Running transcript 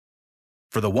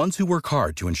For the ones who work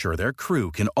hard to ensure their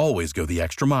crew can always go the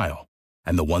extra mile,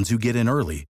 and the ones who get in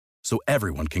early so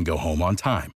everyone can go home on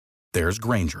time, there's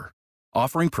Grainger,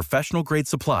 offering professional-grade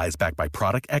supplies backed by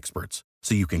product experts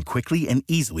so you can quickly and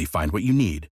easily find what you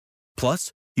need.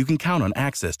 Plus, you can count on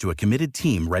access to a committed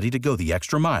team ready to go the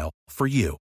extra mile for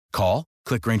you. Call,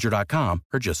 click Grainger.com,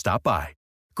 or just stop by.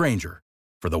 Grainger,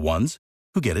 for the ones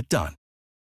who get it done.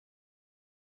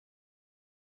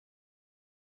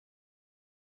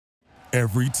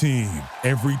 Every team,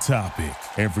 every topic,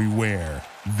 everywhere.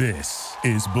 This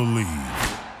is Believe.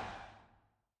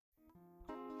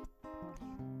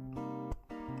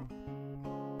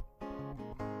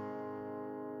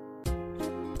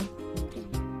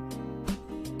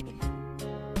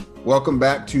 Welcome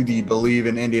back to the Believe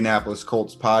in Indianapolis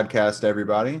Colts podcast,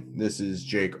 everybody. This is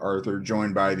Jake Arthur,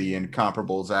 joined by the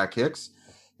incomparable Zach Hicks,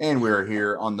 and we're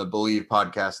here on the Believe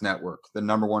Podcast Network, the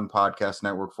 #1 podcast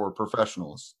network for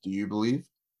professionals. Do you believe?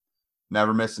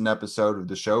 Never miss an episode of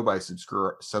the show by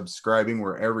subscribing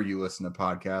wherever you listen to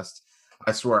podcasts.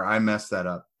 I swear I mess that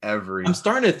up I'm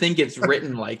starting to think it's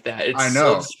written like that. It's I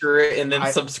know. Subscribe and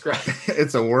then subscribe.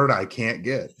 It's a word I can't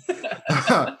get.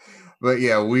 But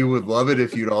yeah, we would love it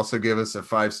if you'd also give us a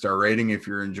 5-star rating if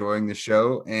you're enjoying the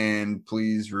show, and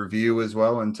please review as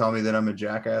well and tell me that I'm a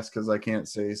jackass because I can't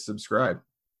say subscribe.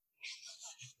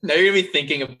 Now you're gonna be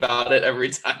thinking about it every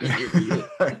time you read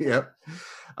it. Yep.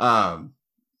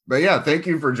 But yeah, thank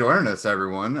you for joining us,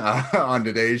 everyone, on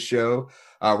today's show.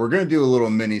 We're going to do a little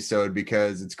mini-sode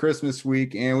because it's Christmas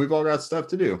week and we've all got stuff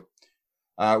to do.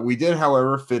 We did,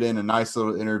 however, fit in a nice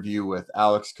little interview with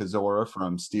Alex Kozora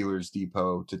from Steelers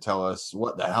Depot to tell us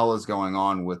what the hell is going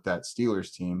on with that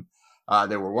Steelers team.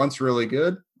 They were once really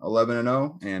good,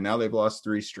 11-0, and now they've lost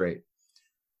 3 straight.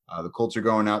 The Colts are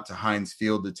going out to Heinz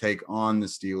Field to take on the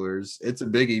Steelers. It's a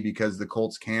biggie because the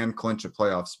Colts can clinch a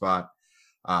playoff spot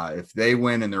if they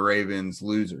win and the Ravens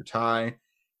lose or tie,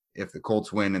 if the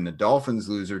Colts win and the Dolphins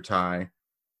lose or tie,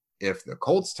 if the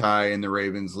Colts tie and the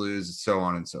Ravens lose, so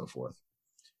on and so forth.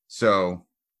 So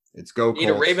it's go Colts.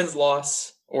 Either Ravens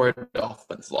loss or a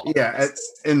Dolphins loss. Yeah,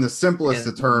 in the simplest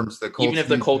of terms, the Colts, even if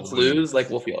the Colts lose, like,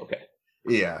 we'll feel okay.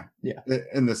 Yeah.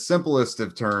 In the simplest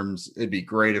of terms, it'd be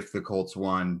great if the Colts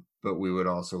won, but we would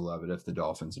also love it if the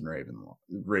Dolphins and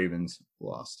Ravens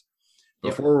lost.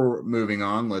 Before moving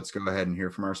on, let's go ahead and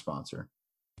hear from our sponsor.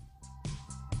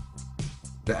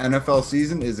 The NFL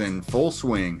season is in full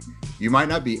swing. You might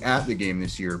not be at the game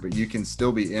this year, but you can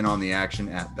still be in on the action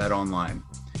at BetOnline.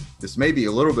 This may be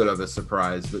a little bit of a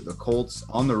surprise, but the Colts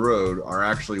on the road are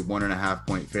actually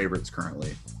 1.5-point favorites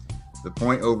currently. The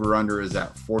point over-under is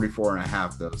at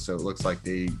 44.5, though, so it looks like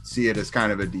they see it as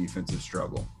kind of a defensive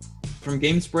struggle. From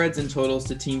game spreads and totals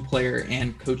to team player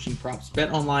and coaching props,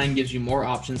 BetOnline gives you more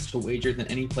options to wager than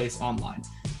any place online.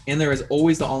 And there is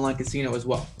always the online casino as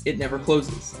well. It never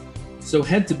closes. So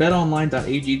head to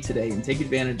betonline.ag today and take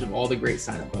advantage of all the great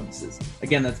sign-up bonuses.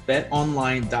 Again, that's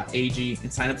betonline.ag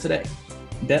and sign up today.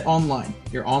 BetOnline,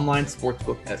 your online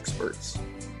sportsbook experts.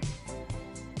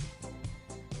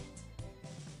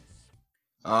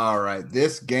 All right,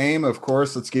 this game, of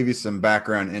course, let's give you some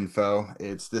background info.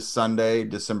 It's this Sunday,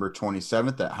 December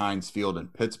 27th at Heinz Field in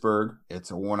Pittsburgh.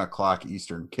 It's a 1 o'clock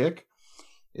Eastern kick.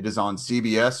 It is on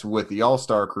CBS with the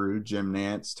All-Star crew, Jim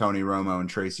Nantz, Tony Romo, and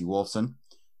Tracy Wolfson.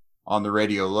 On the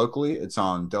radio locally, it's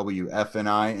on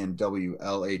WFNI and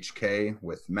WLHK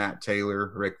with Matt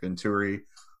Taylor, Rick Venturi,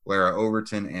 Lara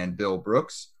Overton, and Bill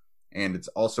Brooks. And it's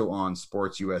also on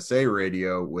Sports USA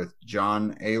Radio with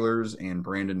John Ehlers and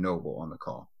Brandon Noble on the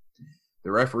call.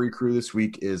 The referee crew this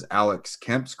week is Alex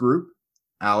Kemp's group.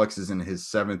 Alex is in his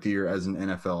 7th year as an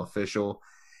NFL official,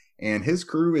 and his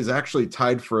crew is actually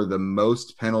tied for the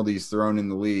most penalties thrown in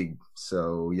the league.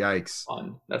 So, yikes.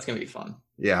 Fun. That's going to be fun.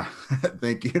 Yeah.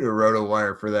 Thank you to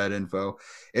RotoWire for that info.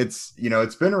 It's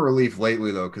been a relief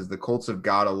lately, though, because the Colts have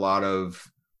got a lot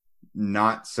of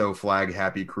not so flag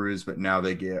happy crews, but now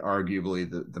they get arguably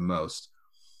the most.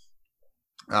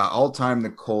 All time, the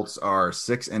Colts are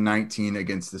 6-19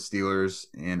 against the Steelers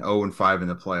and 0-5 in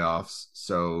the playoffs.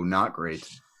 So not great.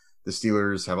 The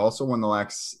Steelers have also won the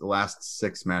last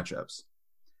 6 matchups.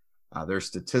 Their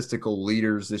statistical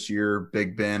leaders this year: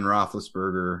 Big Ben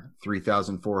Roethlisberger,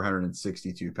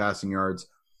 3,462 passing yards.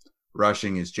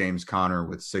 Rushing is James Conner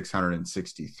with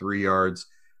 663 yards.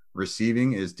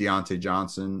 Receiving is Deontay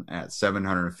Johnson at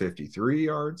 753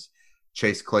 yards.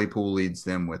 Chase Claypool leads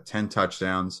them with 10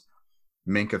 touchdowns.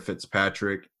 Minkah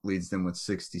Fitzpatrick leads them with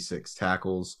 66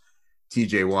 tackles.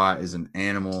 TJ Watt is an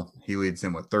animal. He leads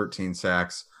them with 13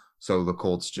 sacks. So the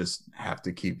Colts just have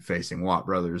to keep facing Watt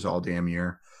brothers all damn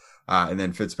year. And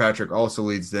then Fitzpatrick also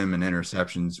leads them in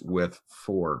interceptions with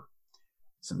 4.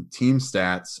 Some team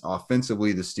stats.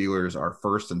 Offensively, the Steelers are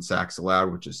first in sacks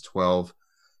allowed, which is 12.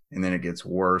 And then it gets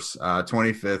worse.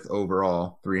 25th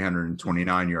overall,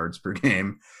 329 yards per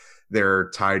game. They're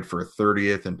tied for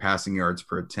 30th in passing yards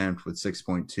per attempt with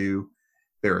 6.2.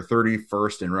 They're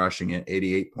 31st in rushing at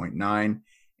 88.9.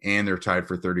 And they're tied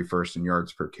for 31st in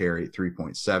yards per carry at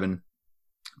 3.7.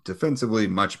 Defensively,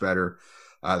 much better.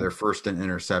 They're first in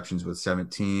interceptions with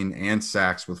 17 and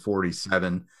sacks with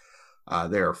 47.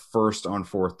 They are first on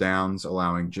fourth downs,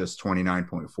 allowing just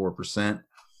 29.4%.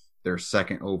 They're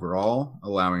second overall,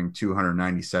 allowing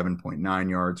 297.9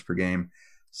 yards per game.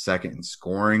 Second in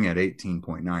scoring at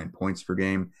 18.9 points per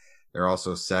game. They're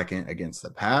also second against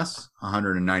the pass,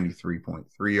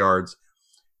 193.3 yards.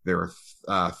 They're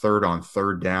third on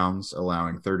third downs,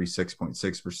 allowing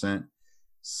 36.6%.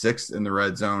 Sixth in the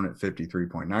red zone at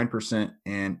 53.9%,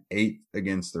 and eighth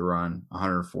against the run,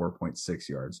 104.6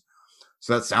 yards.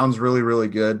 So that sounds really, really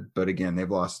good. But again, they've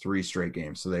lost 3 straight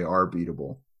games, so they are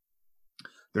beatable.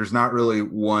 There's not really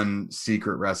one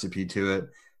secret recipe to it.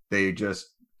 They just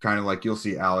kind of, like you'll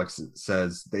see Alex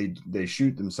says, they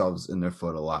shoot themselves in their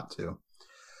foot a lot too.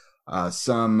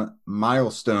 Some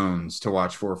milestones to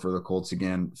watch for the Colts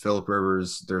again. Phillip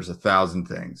Rivers, there's 1,000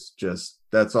 things. Just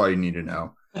that's all you need to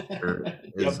know. There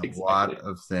is a lot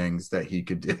of things that he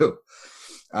could do.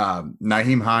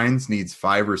 Nyheim Hines needs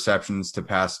 5 receptions to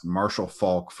pass Marshall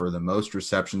Faulk for the most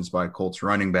receptions by a Colts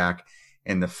running back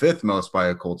and the 5th most by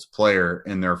a Colts player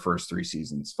in their first 3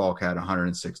 seasons. Faulk had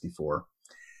 164.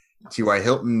 T.Y.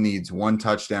 Hilton needs 1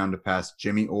 touchdown to pass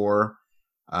Jimmy Orr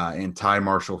and tie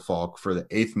Marshall Faulk for the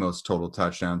 8th most total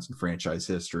touchdowns in franchise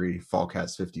history. Faulk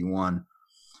has 51.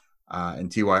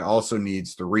 And T.Y. also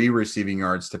needs 3 receiving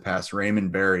yards to pass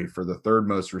Raymond Berry for the 3rd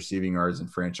most receiving yards in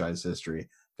franchise history.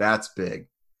 That's big.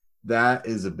 That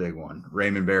is a big one.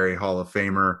 Raymond Berry, Hall of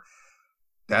Famer.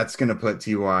 That's going to put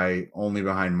T.Y. only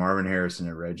behind Marvin Harrison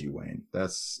and Reggie Wayne.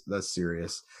 That's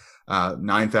serious.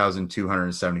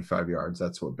 9,275 yards.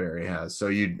 That's what Berry has. So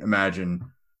you'd imagine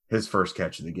his first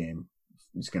catch of the game,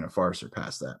 he's going to far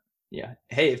surpass that. Yeah.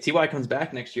 Hey, if T.Y. comes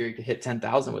back next year, he could hit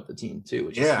 10,000 with the team too,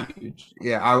 which is huge.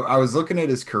 Yeah. I was looking at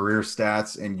his career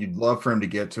stats, and you'd love for him to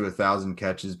get to 1,000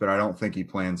 catches, but I don't think he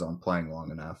plans on playing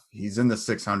long enough. He's in the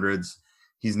 600s.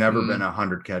 He's never been a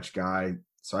 100-catch guy,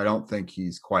 so I don't think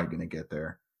he's quite going to get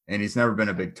there. And he's never been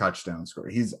a big touchdown scorer.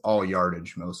 He's all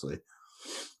yardage mostly.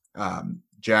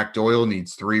 Jack Doyle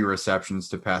needs 3 receptions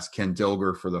to pass Ken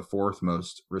Dilger for the 4th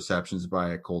most receptions by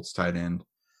a Colts tight end.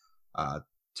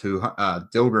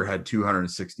 Dilger had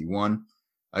 261.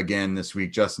 Again, this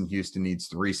week, Justin Houston needs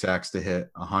 3 sacks to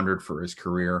hit 100 for his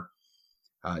career.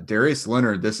 Darius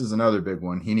Leonard, this is another big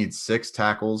one. He needs 6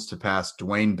 tackles to pass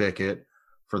Dwayne Bickett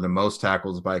for the most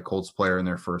tackles by a Colts player in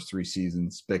their first 3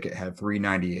 seasons. Bickett had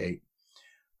 398.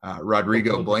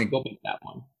 Rodrigo Blank. That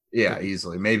one. Yeah,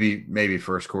 easily. Maybe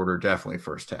first quarter, definitely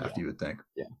first half, you would think.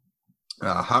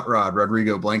 Yeah. Hot Rod,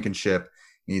 Rodrigo Blankenship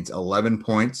needs 11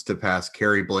 points to pass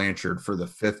Kerry Blanchard for the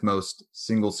 5th most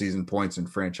single season points in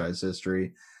franchise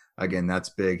history. Again, that's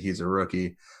big. He's a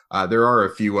rookie. There are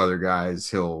a few other guys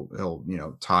he'll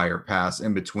tie or pass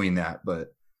in between that,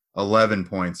 but 11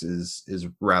 points is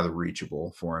rather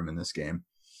reachable for him in this game.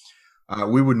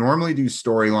 We would normally do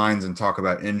storylines and talk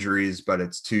about injuries, but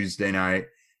it's Tuesday night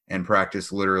and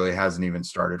practice literally hasn't even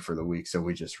started for the week, so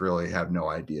we just really have no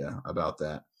idea about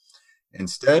that.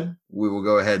 Instead, we will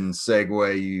go ahead and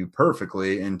segue you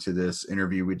perfectly into this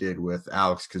interview we did with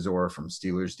Alex Kozora from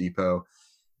Steelers Depot.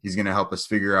 He's going to help us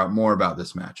figure out more about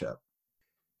this matchup.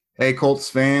 Hey, Colts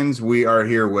fans, we are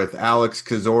here with Alex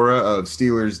Kozora of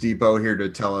Steelers Depot here to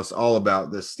tell us all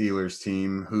about this Steelers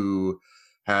team who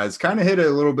has kind of hit a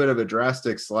little bit of a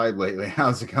drastic slide lately.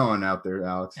 How's it going out there,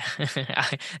 Alex?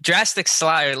 Drastic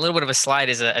slide, a little bit of a slide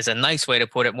is a nice way to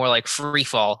put it, more like free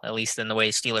fall, at least in the way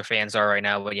Steeler fans are right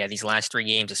now. But yeah, these last 3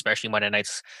 games, especially Monday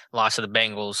night's loss to the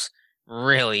Bengals,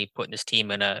 really putting this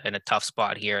team in a tough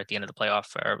spot here at the end of the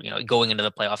playoff, or going into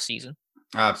the playoff season.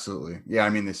 Absolutely. Yeah, I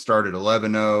mean, they started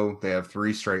 11-0. They have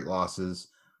 3 straight losses.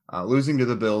 Losing to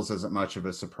the Bills isn't much of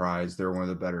a surprise. They're one of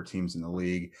the better teams in the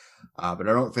league. But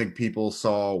I don't think people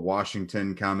saw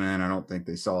Washington come in. I don't think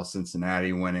they saw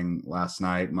Cincinnati winning last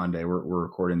night, Monday. We're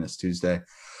recording this Tuesday.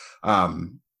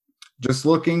 Just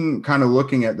looking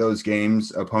at those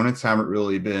games, opponents haven't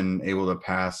really been able to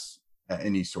pass at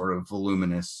any sort of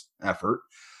voluminous effort.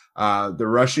 The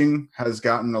rushing has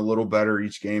gotten a little better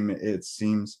each game, it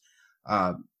seems.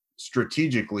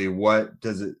 Strategically, what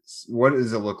does it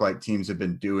look like teams have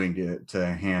been doing to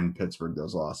hand Pittsburgh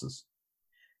those losses?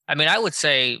 I mean, I would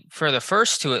say for the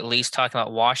first two, at least, talking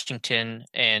about Washington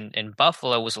and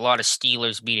Buffalo, was a lot of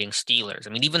Steelers beating Steelers. I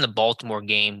mean, even the Baltimore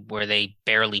game where they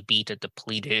barely beat a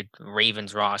depleted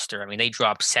Ravens roster. I mean, they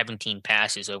dropped 17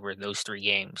 passes over those three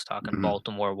games, talking Mhm.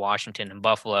 Baltimore, Washington, and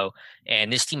Buffalo.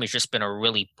 And this team has just been a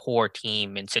really poor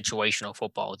team in situational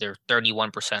football. They're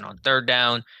 31% on third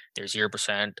down. They're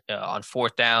 0% on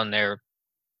fourth down. They're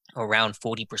around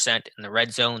 40% in the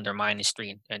red zone. They're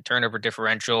 -3 in turnover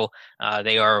differential.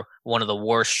 They are one of the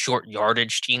worst short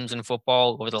yardage teams in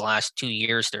football over the last 2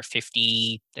 years. They're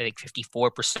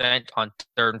 54% on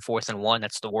third and fourth and one.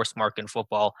 That's the worst mark in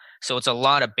football. So it's a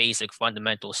lot of basic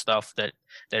fundamental stuff that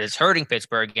is hurting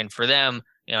Pittsburgh. And for them,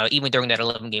 even during that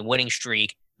 11-game winning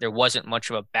streak, there wasn't much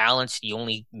of a balance. The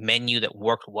only menu that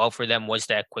worked well for them was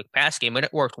that quick pass game, and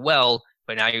it worked well.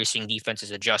 But now you're seeing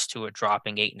defenses adjust to it,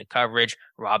 dropping 8 into coverage,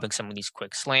 robbing some of these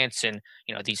quick slants, and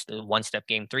these one-step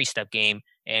game, three-step game.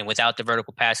 And without the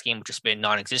vertical pass game, which has been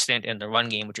non-existent, and the run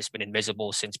game, which has been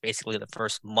invisible since basically the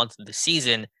first month of the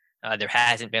season, there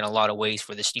hasn't been a lot of ways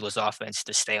for the Steelers offense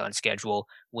to stay on schedule,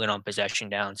 win on possession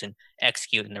downs, and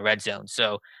execute in the red zone.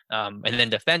 So, and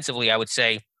then defensively, I would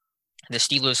say the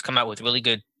Steelers come out with really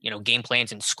good, game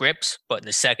plans and scripts, but in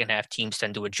the second half, teams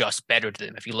tend to adjust better to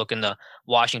them. If you look in the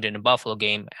Washington and Buffalo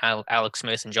game, Alex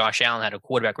Smith and Josh Allen had a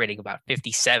quarterback rating of about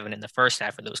 57 in the first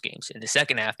half of those games. In the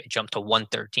second half, it jumped to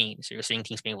 113. So you're seeing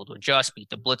teams being able to adjust, beat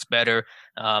the blitz better,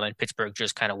 and Pittsburgh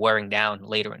just kind of wearing down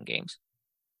later in games.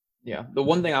 Yeah. The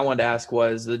one thing I wanted to ask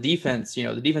was the defense,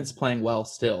 the defense is playing well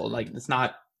still. Like, it's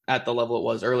not at the level it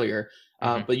was earlier.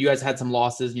 But you guys had some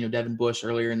losses, Devin Bush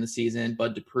earlier in the season,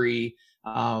 Bud Dupree.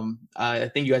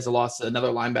 I think you guys have lost another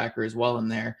linebacker as well in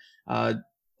there.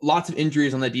 Lots of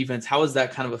injuries on the defense. How has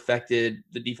that kind of affected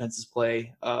the defense's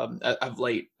play of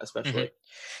late, especially? Mm-hmm.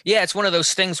 Yeah, it's one of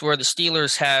those things where the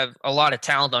Steelers have a lot of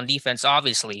talent on defense,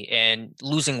 obviously, and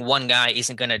losing one guy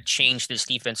isn't going to change this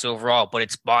defense overall, but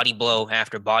it's body blow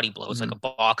after body blow. It's like a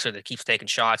boxer that keeps taking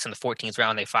shots. In the 14th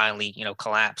round, they finally,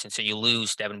 collapse. And so you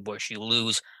lose Devin Bush, you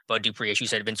lose Bud Dupree. As you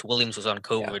said, Vince Williams was on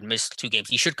COVID, missed 2 games.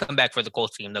 He should come back for the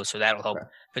Colts game, though, so that'll help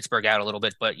Pittsburgh out a little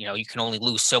bit. But, you can only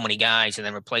lose so many guys and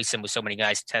then replace them with so many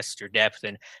guys to test your depth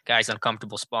and guys in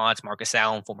uncomfortable spots. Marcus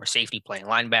Allen, former safety, playing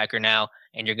linebacker now,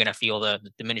 and you're going to feel the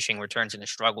diminishing returns and the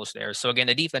struggles there. So again,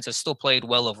 the defense has still played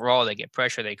well overall. They get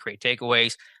pressure, they create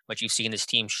takeaways, but you've seen this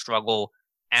team struggle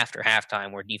after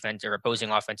halftime where defense or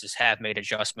opposing offenses have made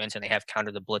adjustments and they have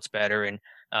countered the blitz better, and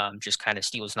just kind of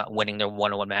Steelers not winning their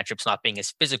one-on-one matchups, not being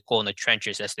as physical in the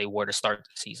trenches as they were to start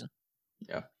the season.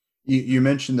 Yeah. You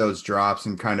mentioned those drops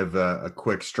and kind of a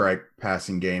quick strike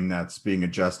passing game that's being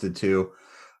adjusted to.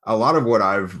 A lot of what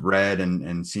I've read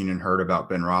and seen and heard about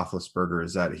Ben Roethlisberger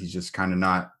is that he's just kind of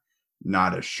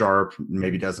not as sharp,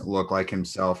 maybe doesn't look like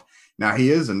himself. Now, he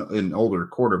is an older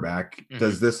quarterback. Mm-hmm.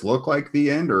 Does this look like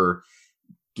the end, or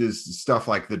does stuff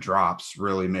like the drops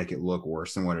really make it look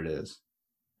worse than what it is?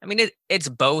 I mean, it's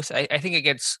both. I think it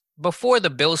gets before the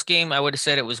Bills game, I would have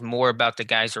said it was more about the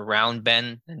guys around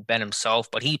Ben than Ben himself,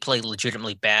 but he played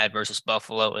legitimately bad versus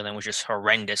Buffalo and then was just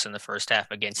horrendous in the first half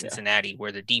against Cincinnati,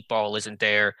 where the deep ball isn't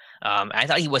there. I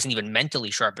thought he wasn't even mentally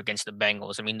sharp against the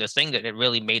Bengals. I mean, the thing that it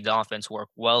really made the offense work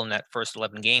well in that first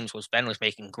 11 games was Ben was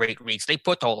making great reads. They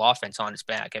put the whole offense on his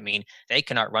back. I mean, they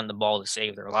cannot run the ball to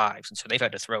save their lives. And so they've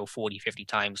had to throw 40, 50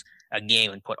 times a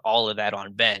game and put all of that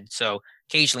on Ben. So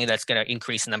occasionally that's going to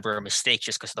increase the number of mistakes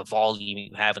just because of the volume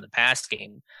you have in the past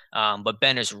game. But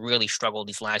Ben has really struggled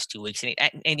these last 2 weeks. And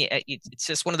it's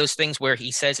just one of those things where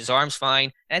he says his arm's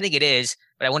fine. And I think it is,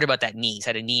 but I wonder about that knee. He's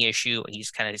had a knee issue.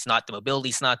 It's not the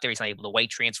mobility's not there. He's not able to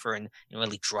weight transfer and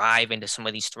really drive into some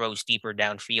of these throws deeper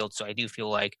downfield. So I do feel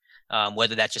like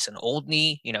whether that's just an old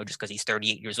knee, just because he's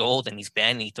 38 years old and he's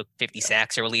Ben and he took 50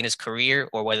 sacks early in his career,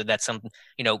 or whether that's some,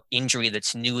 injury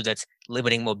that's new, that's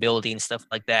limiting mobility and stuff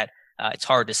like that. It's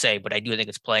hard to say, but I do think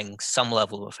it's playing some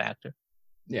level of a factor.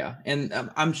 Yeah,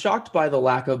 and I'm shocked by the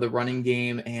lack of the running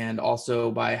game and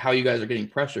also by how you guys are getting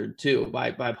pressured, too,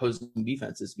 by opposing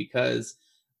defenses. Because,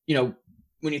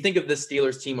 when you think of this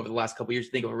Steelers team over the last couple of years,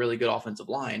 you think of a really good offensive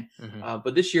line. Mm-hmm.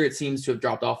 But this year it seems to have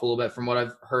dropped off a little bit from what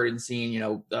I've heard and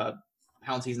seen.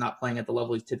 Pouncey's not playing at the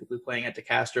level he's typically playing at.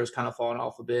 DeCastro's kind of fallen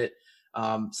off a bit.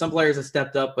 Some players have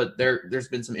stepped up, but there's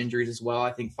been some injuries as well.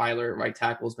 I think Filer, right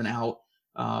tackle, has been out.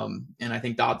 And I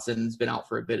think Dodson's been out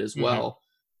for a bit as well.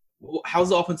 How's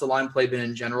the offensive line play been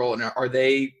in general? And are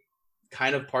they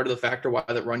kind of part of the factor why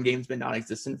that run game's been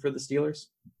non-existent for the Steelers?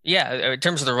 Yeah, in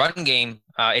terms of the run game,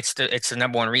 it's the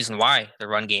number one reason why the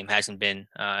run game hasn't been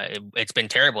it's been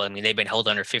terrible. I mean, they've been held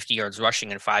under 50 yards rushing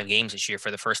in 5 games this year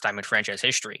for the first time in franchise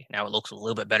history. Now it looks a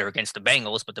little bit better against the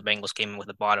Bengals, but the Bengals came in with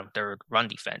a bottom third run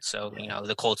defense. So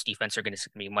the Colts defense are going to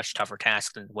be a much tougher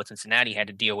task than what Cincinnati had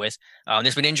to deal with.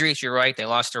 There's been injuries. You're right. They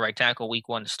lost their right tackle week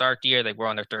 1 to start the year. They were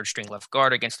on their third string left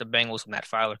guard against the Bengals with Matt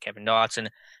Filer, Kevin Dotson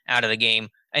out of the game.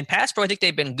 And pass pro, I think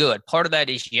they've been good. Part of that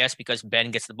is, yes, because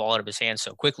Ben gets the ball out of his hands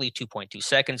so quickly, 2.2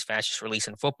 seconds, fastest release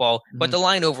in football. Mm-hmm. But the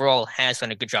line overall has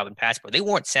done a good job in pass pro. They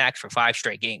weren't sacked for 5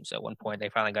 straight games. At one point, they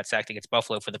finally got sacked against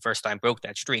Buffalo for the first time, broke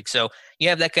that streak. So you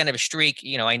have that kind of a streak.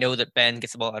 I know that Ben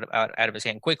gets the ball out of his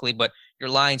hand quickly, but your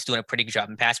line's doing a pretty good job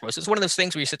in pass pro. So it's one of those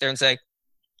things where you sit there and say,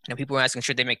 people were asking,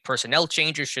 should they make personnel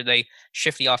changes? Should they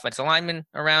shift the offensive lineman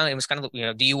around? It was kind of,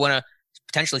 do you want to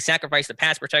potentially sacrifice the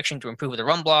pass protection to improve the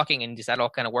run blocking, and does that all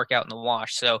kind of work out in the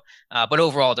wash? So, but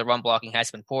overall, the run blocking has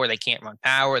been poor. They can't run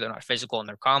power. They're not physical in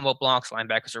their combo blocks.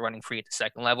 Linebackers are running free at the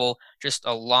second level. Just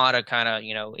a lot of kind of,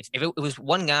 if it was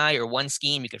one guy or one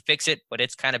scheme, you could fix it, but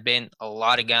it's kind of been a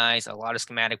lot of guys, a lot of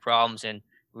schematic problems, and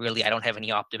really, I don't have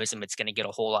any optimism it's going to get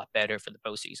a whole lot better for the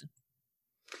postseason.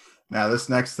 Now, this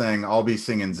next thing, I'll be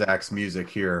singing Zach's music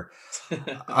here.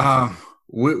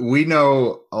 We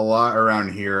know a lot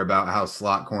around here about how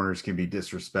slot corners can be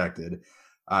disrespected.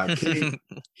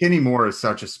 Kenny Moore is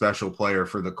such a special player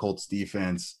for the Colts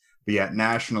defense, but yet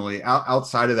nationally,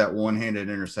 outside of that one-handed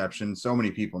interception, so many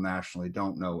people nationally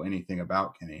don't know anything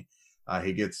about Kenny.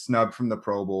 He gets snubbed from the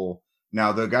Pro Bowl.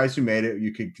 Now, the guys who made it,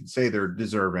 you could say they're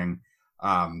deserving,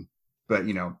 but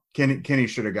Kenny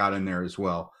should have got in there as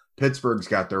well. Pittsburgh's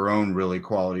got their own really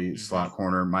quality slot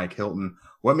corner, Mike Hilton.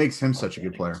 What makes him such a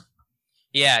good player?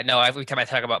 Yeah, no, every time I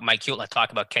talk about Mike Hilton, I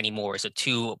talk about Kenny Moore as the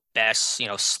two best,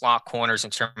 slot corners in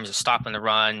terms of stopping the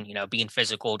run, being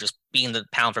physical, just being the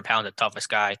pound for pound, the toughest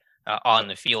guy on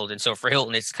the field. And so for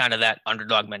Hilton, it's kind of that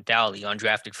underdog mentality.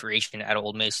 Undrafted free agent out of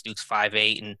Ole Miss, dude's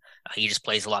 5'8", and he just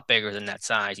plays a lot bigger than that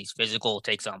size. He's physical,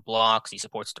 takes on blocks, he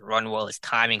supports the run well. His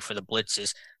timing for the blitz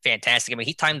is fantastic. I mean,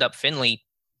 he timed up Finley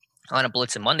on a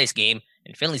blitz in Monday's game,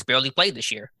 and Finley's barely played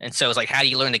this year. And so it's like, how do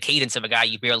you learn the cadence of a guy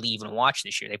you barely even watched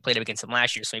this year? They played him against him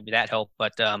last year, so maybe that helped.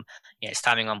 But his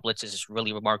timing on blitzes is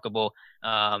really remarkable.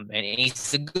 And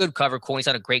he's a good cover corner. He's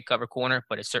not a great cover corner,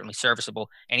 but it's certainly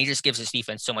serviceable. And he just gives his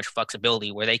defense so much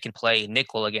flexibility where they can play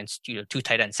nickel against 2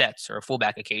 tight end sets or a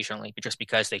fullback occasionally, just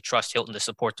because they trust Hilton to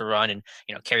support the run and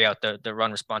carry out the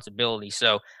run responsibility.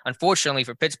 So unfortunately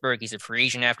for Pittsburgh, he's a free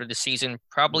agent after the season.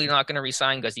 Probably not going to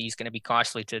resign because he's going to be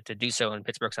costly to do so, and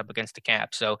Pittsburgh's up against the cap.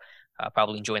 So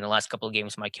probably enjoying the last couple of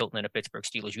games of Mike Hilton in a Pittsburgh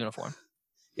Steelers uniform.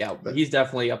 Yeah, but he's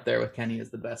definitely up there with Kenny as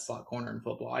the best slot corner in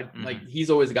football. Like, he's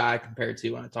always a guy I compare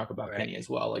to when I talk about Kenny as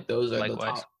well. Like, those are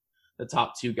the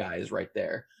top 2 guys right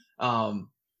there.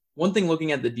 One thing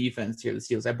looking at the defense here, the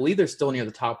Steelers, I believe they're still near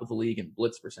the top of the league in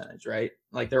blitz percentage, right?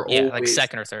 Like, they're always like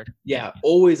second or third. Yeah,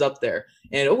 always up there.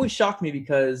 And it always shocked me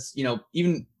because,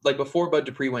 even like before Bud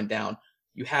Dupree went down,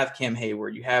 you have Cam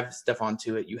Hayward, you have Stephon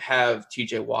Tuitt, you have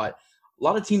TJ Watt. A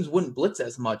lot of teams wouldn't blitz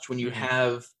as much when you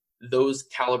have those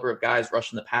caliber of guys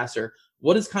rushing the passer.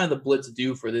 What does kind of the blitz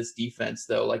do for this defense,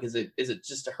 though? Like, is it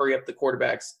just to hurry up the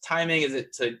quarterback's timing? Is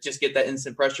it to just get that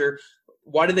instant pressure?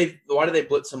 Why do they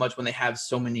blitz so much when they have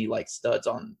so many like studs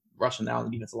on rushing down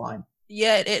the defensive line?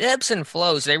 Yeah, it ebbs and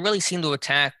flows. They really seem to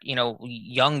attack,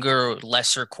 younger,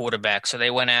 lesser quarterbacks. So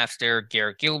they went after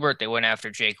Garrett Gilbert. They went after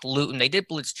Jake Luton. They did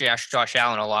blitz Josh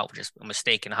Allen a lot, which is a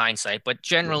mistake in hindsight. But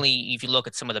generally, if you look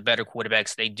at some of the better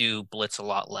quarterbacks, they do blitz a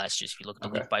lot less, just if you look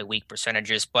at the week-by-week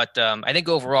percentages. But I think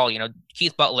overall,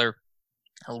 Keith Butler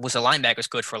was a linebackers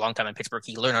coach for a long time in Pittsburgh.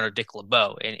 He learned under Dick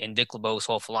LeBeau, and Dick LeBeau's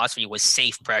whole philosophy was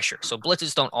safe pressure. So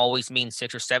blitzes don't always mean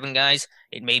 6 or 7 guys.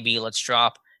 It may be let's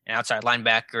drop an outside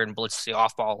linebacker and blitz the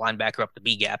off-ball linebacker up the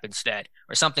B gap instead,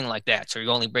 or something like that. So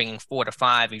you're only bringing 4 to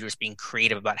 5. You're just being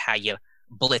creative about how you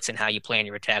blitz and how you plan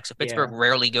your attack. So Pittsburgh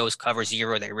rarely goes cover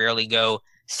 0. They rarely go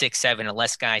 6, 7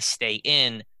 unless guys stay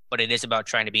in. But it is about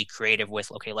trying to be creative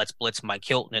with, okay, let's blitz Mike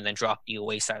Hilton and then drop the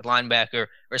away side linebacker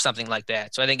or something like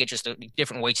that. So I think it's just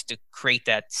different ways to create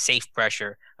that safe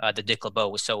pressure that Dick LeBeau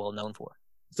was so well known for.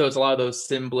 So it's a lot of those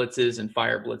sim blitzes and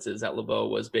fire blitzes that LeBeau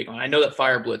was big on. I know that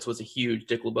fire blitz was a huge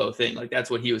Dick LeBeau thing. Like, that's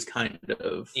what he was kind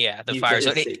of. Yeah, the fire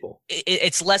zone.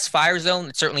 It's less fire zone.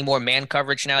 It's certainly more man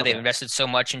coverage now. Okay. They've invested so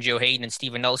much in Joe Hayden and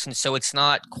Steven Nelson. So it's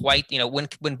not quite,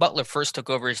 when Butler first took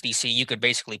over as DC, you could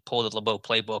basically pull the LeBeau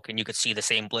playbook and you could see the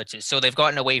same blitzes. So they've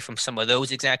gotten away from some of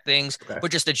those exact things, but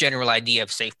just the general idea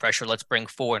of safe pressure. Let's bring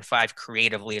 4 and 5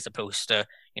 creatively as opposed to,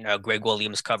 Greg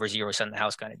Williams cover 0, send the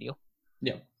house kind of deal.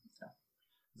 Yeah.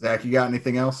 Zach, you got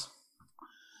anything else?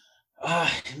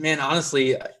 Man,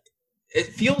 honestly, it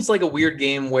feels like a weird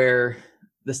game where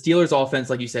the Steelers offense,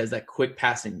 like you said, is that quick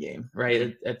passing game,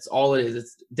 right? It's all it is.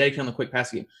 It's dedicated on the quick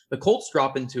passing game. The Colts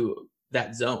drop into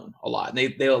that zone a lot, and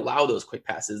they allow those quick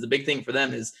passes. The big thing for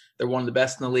them is they're one of the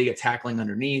best in the league at tackling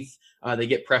underneath. They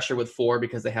get pressure with 4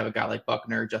 because they have a guy like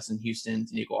Buckner, Justin Houston,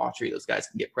 Nico Autry. Those guys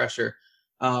can get pressure.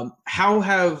 How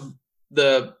have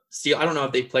the Steelers, I don't know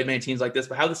if they've played many teams like this,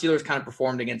 but how the Steelers kind of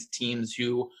performed against teams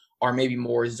who are maybe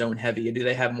more zone heavy? Do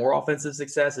they have more offensive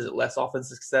success? Is it less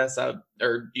offensive success?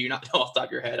 Or do you not know off the top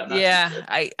of your head? I'm not sure.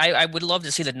 I would love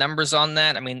to see the numbers on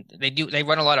that. I mean, they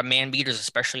run a lot of man beaters,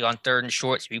 especially on 3rd and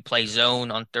short. So if you play zone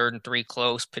on 3rd and 3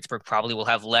 close, Pittsburgh probably will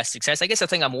have less success. I guess the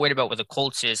thing I'm worried about with the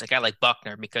Colts is a guy like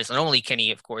Buckner, because not only can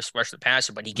he, of course, rush the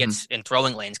passer, but he gets in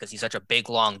throwing lanes because he's such a big,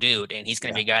 long dude, and he's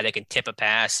going to be a guy that can tip a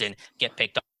pass and get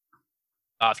picked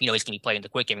off. He's going to be playing the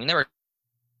quick game. I mean, there are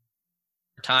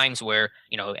times where,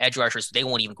 edge rushers, they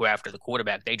won't even go after the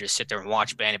quarterback. They just sit there and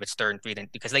watch Ben if it's 3rd and 3, then,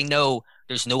 because they know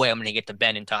there's no way I'm going to get to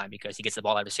Ben in time because he gets the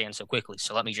ball out of his hand so quickly.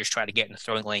 So let me just try to get in the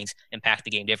throwing lanes, impact the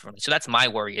game differently. So that's my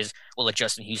worry is, will let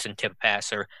Justin Houston tip a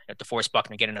pass or have to force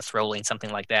Buckner to get in a throw lane,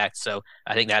 something like that. So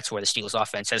I think that's where the Steelers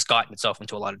offense has gotten itself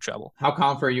into a lot of trouble. How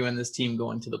confident are you in this team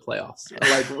going to the playoffs?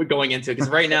 Like going into it? Because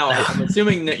right now, I'm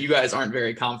assuming that you guys aren't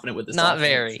very confident with this. Not offense.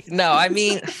 Very. No, I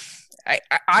mean...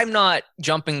 I'm not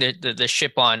jumping the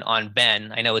ship on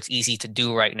Ben. I know it's easy to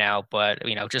do right now, but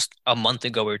just a month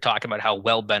ago we were talking about how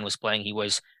well Ben was playing. He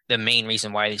was the main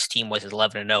reason why this team was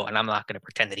 11-0, and I'm not going to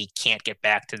pretend that he can't get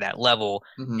back to that level.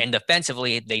 And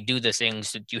defensively, they do the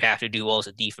things that you have to do well as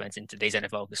a defense in today's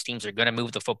NFL. Because teams are going to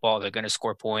move the football, they're going to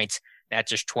score points. That's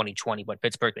just 2020. But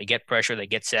Pittsburgh, they get pressure, they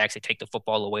get sacks, they take the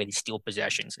football away, they steal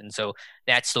possessions, and so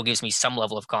that still gives me some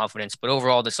level of confidence. But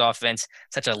overall, this offense,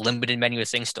 such a limited menu of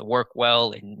things to work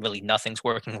well, and really nothing's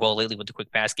working well lately with the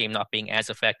quick pass game not being as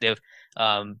effective.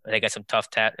 They got some tough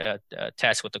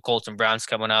tests with the Colts and Browns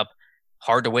coming up.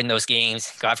 Hard to win those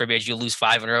games. God forbid you lose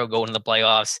 5 in a row going to the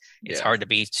playoffs. It's hard to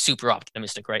be super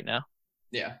optimistic right now.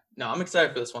 Yeah. No, I'm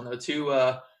excited for this one, though.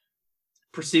 2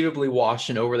 perceivably washed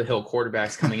and over-the-hill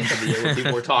quarterbacks coming into the year, what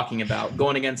people were talking about,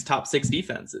 going against top 6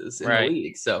 defenses in the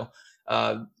league. So,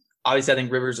 obviously, I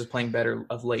think Rivers is playing better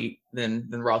of late than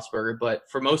Roethlisberger, but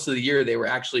for most of the year, they were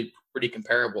actually pretty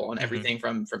comparable on everything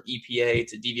from EPA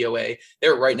to DVOA. They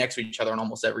were right next to each other on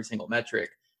almost every single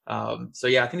metric. So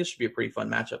yeah, I think this should be a pretty fun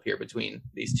matchup here between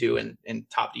these two and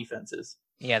top defenses.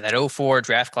 Yeah, that 04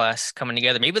 draft class coming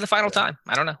together. Maybe the final time.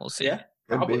 I don't know. We'll see. Yeah,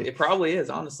 probably. It probably is,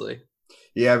 honestly.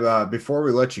 Yeah, before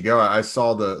we let you go, I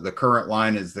saw the current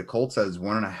line is the Colts as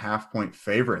 1.5-point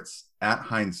favorites at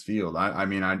Heinz Field. I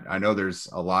mean, I know there's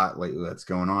a lot lately that's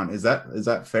going on. Is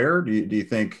that fair? Do you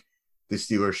think the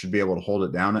Steelers should be able to hold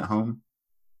it down at home?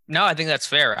 No, I think that's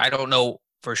fair. I don't know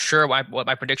for sure what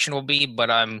my prediction will be, but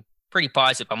I'm pretty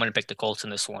positive I'm going to pick the Colts in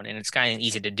this one, and it's kind of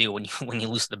easy to do when you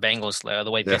lose to the Bengals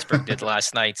the way Pittsburgh did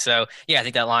last night. So yeah, I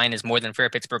think that line is more than fair.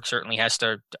 Pittsburgh certainly has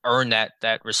to earn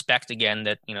that respect again,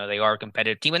 that they are a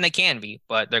competitive team, and they can be,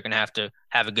 but they're going to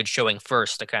have a good showing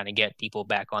first to kind of get people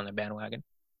back on their bandwagon.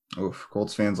 Oof,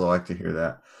 Colts fans will like to hear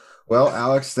that. Well,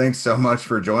 Alex, thanks so much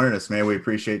for joining us, man. We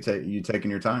appreciate you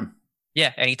taking your time.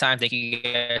 Yeah, anytime. Thank you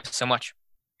guys so much.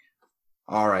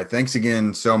 All right, thanks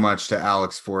again so much to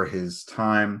Alex for his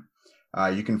time.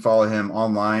 You can follow him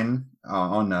online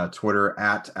on Twitter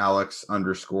at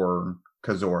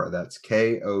Alex_Kozora. That's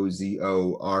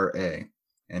Kozora.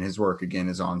 And his work, again,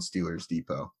 is on Steelers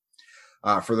Depot.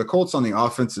 For the Colts on the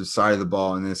offensive side of the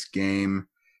ball in this game,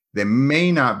 they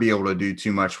may not be able to do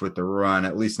too much with the run,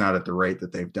 at least not at the rate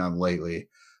that they've done lately.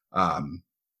 That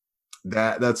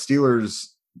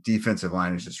Steelers defensive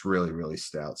line is just really, really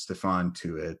stout. Stephon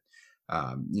Tuitt,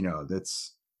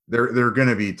 they're going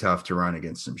to be tough to run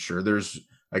against, I'm sure. There's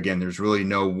really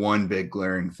no one big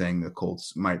glaring thing the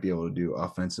Colts might be able to do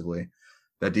offensively.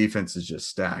 That defense is just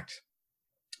stacked.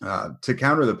 To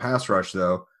counter the pass rush,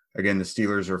 though, again, the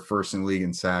Steelers are first in the league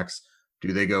in sacks.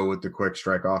 Do they go with the quick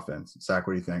strike offense? Zach,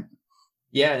 what do you think?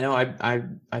 Yeah, no,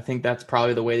 I think that's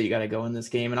probably the way that you got to go in this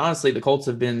game. And honestly, the Colts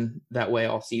have been that way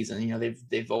all season.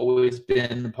 They've always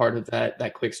been a part of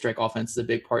that quick strike offense. Is a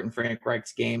big part in Frank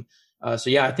Reich's game. So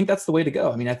yeah, I think that's the way to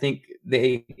go. I mean, I think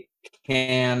they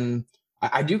can.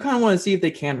 I do kind of want to see if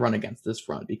they can run against this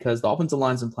front, because the offensive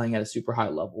line's been playing at a super high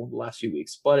level the last few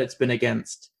weeks, but it's been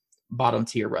against bottom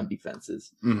tier run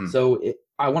defenses. Mm-hmm. So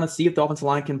I want to see if the offensive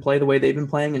line can play the way they've been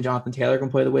playing, and Jonathan Taylor can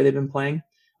play the way they've been playing,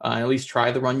 and at least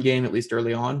try the run game at least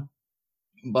early on.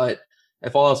 But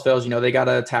if all else fails, they got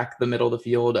to attack the middle of the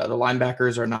field. The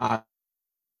linebackers are not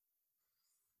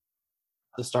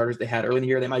the starters they had early in the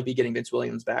year. They might be getting Vince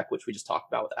Williams back, which we just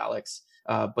talked about with Alex.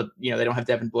 But they don't have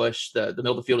Devin Bush. The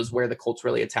middle of the field is where the Colts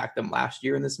really attacked them last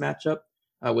year in this matchup,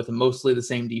 with mostly the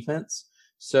same defense.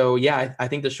 So yeah, I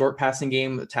think the short passing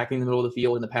game, attacking the middle of the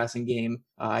field in the passing game,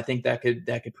 I think that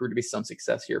could prove to be some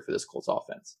success here for this Colts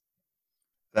offense.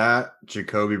 That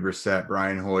Jacoby Brissett,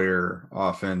 Brian Hoyer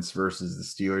offense versus the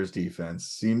Steelers defense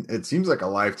seems like a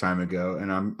lifetime ago,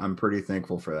 and I'm pretty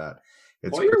thankful for that.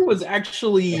 Hoyer was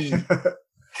actually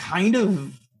kind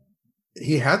of.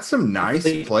 He had some nice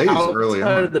plays early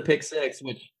on. Of the pick six,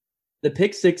 which the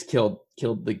pick six killed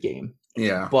the game.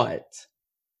 Yeah, but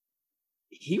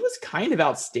he was kind of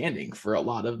outstanding for a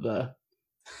lot of the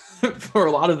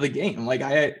game. Like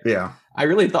I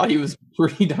really thought he was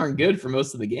pretty darn good for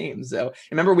most of the game. So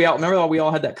remember we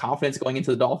all had that confidence going into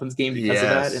the Dolphins game because of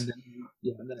that. And then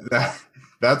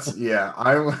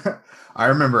I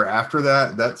remember after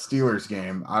that Steelers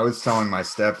game, I was telling my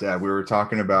stepdad, we were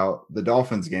talking about the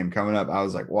Dolphins game coming up. I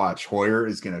was like, watch, Hoyer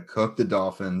is going to cook the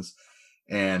Dolphins,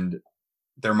 and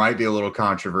there might be a little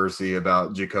controversy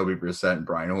about Jacoby Brissett and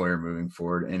Brian Hoyer moving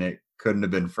forward, and it couldn't have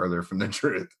been further from the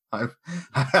truth.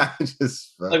 I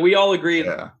just like we all agreed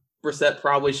Brissett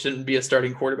probably shouldn't be a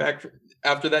starting quarterback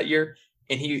after that year.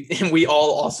 And we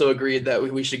all also agreed that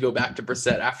we should go back to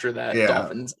Brissett after that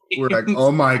Dolphins game. We're like,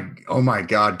 oh my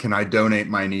God, can I donate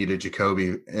my knee to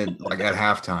Jacoby at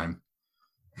halftime?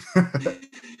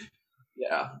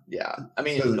 Yeah. I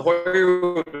mean,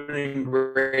 Hoyer would have been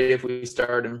great if we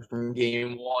started him from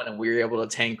game one and we were able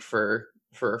to tank for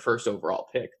a first overall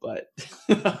pick. But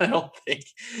I don't think,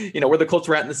 where the Colts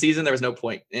were at in the season, there was no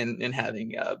point in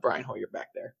having Brian Hoyer back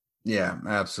there. Yeah,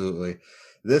 absolutely.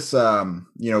 This, we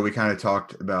kind of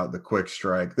talked about the quick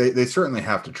strike. They certainly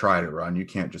have to try to run. You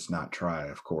can't just not try,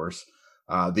 of course.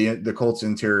 The Colts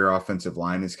interior offensive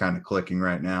line is kind of clicking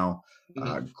right now.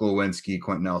 Glowinski,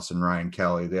 Quentin Nelson, Ryan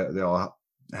Kelly, they all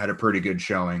had a pretty good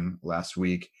showing last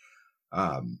week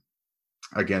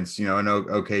against, an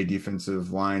okay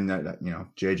defensive line that,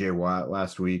 J.J. Watt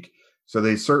last week. So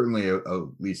they certainly at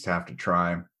least have to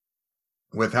try.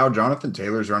 With how Jonathan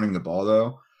Taylor's running the ball,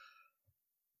 though,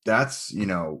 that's,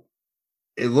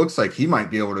 it looks like he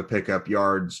might be able to pick up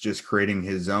yards just creating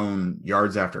his own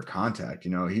yards after contact.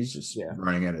 He's just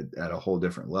running at a whole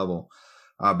different level.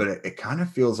 But it kind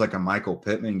of feels like a Michael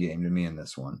Pittman game to me in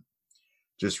this one.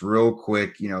 Just real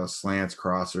quick, slants,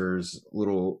 crossers,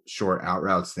 little short out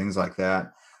routes, things like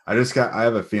that. I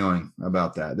have a feeling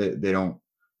about that.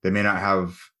 They may not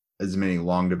have as many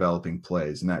long developing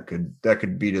plays, and that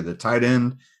could be to the tight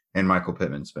end and Michael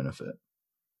Pittman's benefit.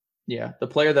 Yeah, the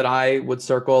player that I would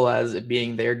circle as it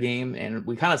being their game, and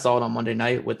we kind of saw it on Monday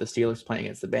night with the Steelers playing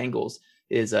against the Bengals,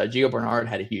 is Gio Bernard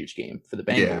had a huge game for the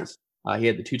Bengals. Yeah. He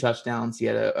had the 2 touchdowns. He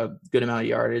had a good amount of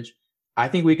yardage. I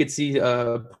think we could see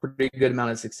a pretty good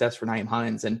amount of success for Nyheim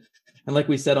Hines. And like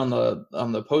we said on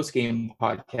the post-game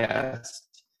podcast,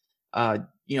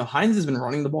 Hines has been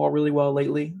running the ball really well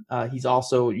lately. He's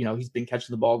also, he's been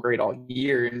catching the ball great all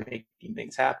year and making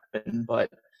things happen,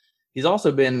 but he's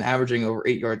also been averaging over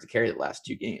 8 yards a carry the last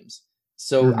 2 games.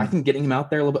 So I think getting him out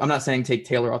there a little bit, I'm not saying take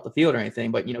Taylor off the field or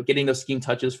anything, but, getting those scheme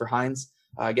touches for Hines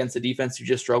against a defense who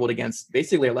just struggled against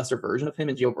basically a lesser version of him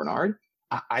and Gio Bernard,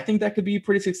 I think that could be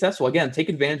pretty successful. Again, take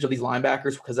advantage of these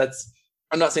linebackers because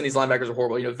I'm not saying these linebackers are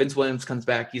horrible. Vince Williams comes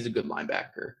back. He's a good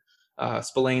linebacker.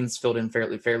 Spillane's filled in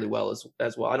fairly well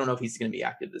as well. I don't know if he's going to be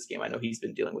active this game. I know he's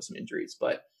been dealing with some injuries,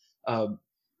 but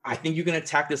I think you can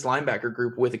attack this linebacker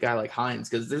group with a guy like Hines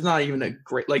because there's not even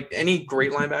any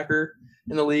great linebacker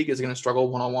in the league is going to struggle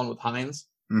one-on-one with Hines.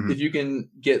 If you can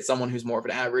get someone who's more of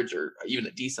an average or even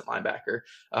a decent linebacker,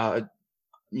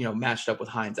 matched up with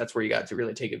Hines, that's where you got to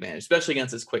really take advantage, especially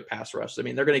against this quick pass rush. I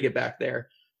mean, they're going to get back there.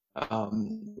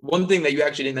 One thing that you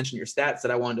actually didn't mention in your stats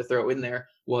that I wanted to throw in there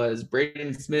was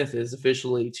Braden Smith is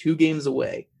officially 2 games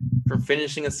away from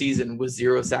finishing a season with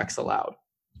 0 sacks allowed.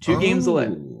 2 games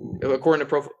away, according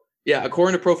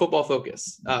to Pro Football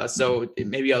Focus. So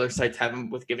maybe other sites have him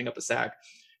with giving up a sack,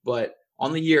 but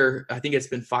on the year, I think it's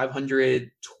been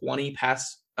 520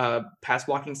 pass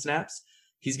blocking snaps.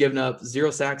 He's given up 0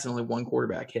 sacks and only 1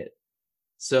 quarterback hit.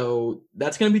 So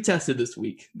that's going to be tested this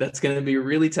week. That's going to be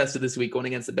really tested this week going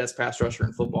against the best pass rusher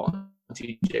in football,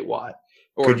 TJ Watt,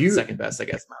 or second best, I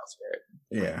guess, Myles Garrett.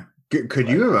 Yeah. Could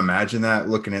you have imagined that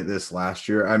looking at this last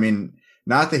year? I mean,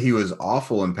 not that he was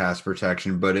awful in pass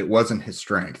protection, but it wasn't his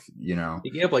strength, He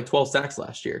gave up 12 sacks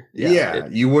last year.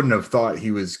 You wouldn't have thought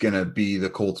he was going to be the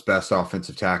Colts' best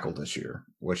offensive tackle this year,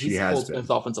 which he has Colts' been.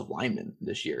 Best offensive lineman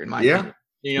this year, in my opinion.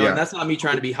 And that's not me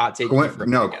trying to be hot take.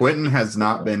 Quentin has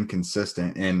not been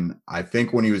consistent. And I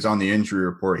think when he was on the injury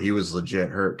report, he was legit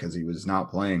hurt because he was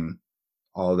not playing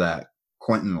all that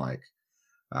Quentin like.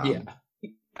 Yeah.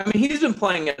 I mean, he's been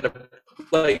playing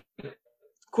at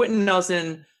Quentin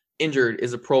Nelson injured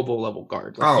is a Pro Bowl level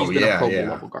guard. He's been a Pro Bowl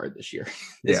level guard this year.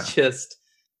 It's just,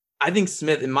 I think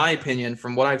Smith, in my opinion,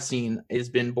 from what I've seen, has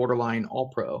been borderline all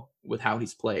pro with how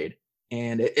he's played.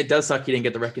 And it does suck he didn't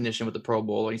get the recognition with the Pro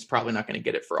Bowl, and he's probably not going to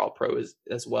get it for all pro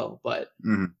as well. But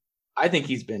I think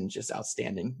he's been just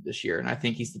outstanding this year. And I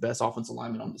think he's the best offensive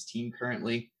lineman on this team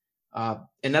currently.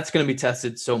 And that's going to be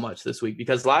tested so much this week,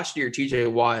 because last year,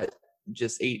 TJ Watt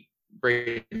just ate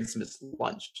Braden Smith's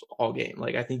lunch all game.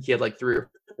 I think he had 3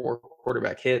 or 4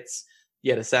 quarterback hits. He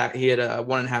had a sack. He had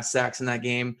 1.5 sacks in that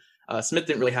game. Smith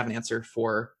didn't really have an answer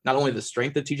for not only the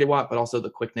strength of TJ Watt, but also the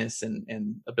quickness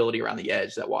and ability around the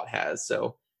edge that Watt has.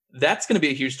 So that's going to be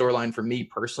a huge storyline for me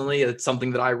personally. It's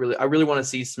something that I really want to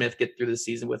see Smith get through the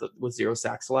season with 0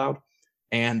 sacks allowed.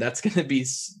 And that's going to be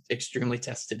extremely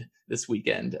tested this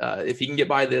weekend. If he can get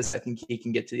by this, I think he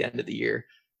can get to the end of the year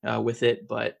with it.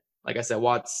 But like I said,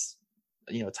 Watt's,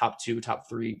 top 2, top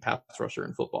 3 pass rusher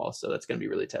in football. So that's going to be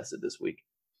really tested this week.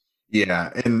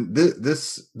 Yeah. And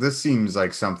this seems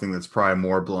like something that's probably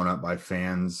more blown up by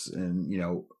fans and,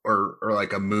 or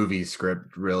like a movie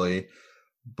script really.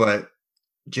 But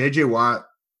JJ Watt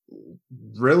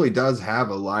really does have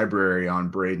a library on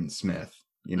Braden Smith.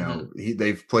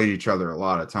 They've played each other a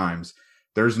lot of times.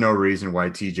 There's no reason why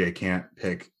TJ can't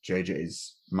pick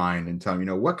JJ's mind and tell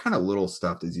him, what kind of little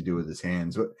stuff does he do with his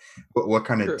hands? What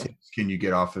kind of tips can you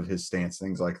get off of his stance?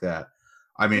 Things like that.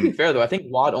 I mean, to be fair though, I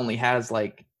think Watt only has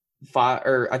 5,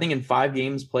 or I think in 5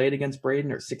 games played against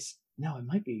Braden, or 6. No, it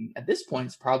might be at this point.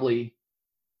 It's probably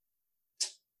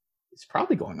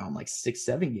going on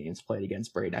 6-7 games played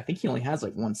against Braden. I think he only has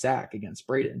 1 sack against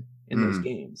Braden in those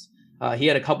games. He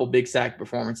had a couple big sack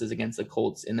performances against the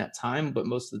Colts in that time, but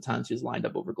most of the times he was lined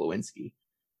up over Glowinski.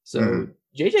 So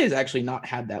JJ has actually not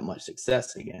had that much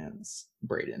success against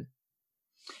Braden.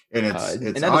 And and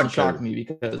that doesn't shock me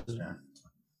because,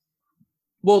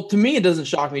 well, to me, it doesn't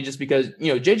shock me just because,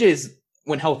 JJ's,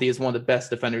 when healthy, is one of the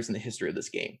best defenders in the history of this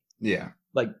game. Yeah.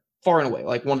 Far and away,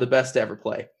 one of the best to ever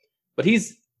play. But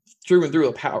he's through and through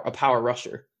a power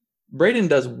rusher. Braden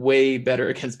does way better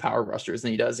against power rushers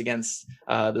than he does against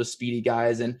those speedy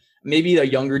guys. And maybe a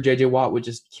younger JJ Watt would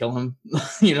just kill him,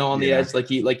 on the edge, like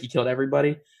he killed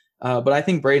everybody. But I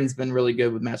think Braden's been really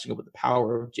good with matching up with the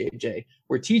power of JJ,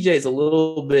 where TJ is a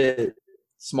little bit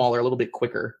smaller, a little bit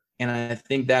quicker. And I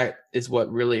think that is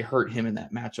what really hurt him in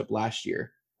that matchup last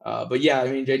year. But yeah, I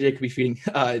mean, JJ could be feeding,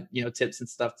 tips and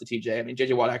stuff to TJ. I mean,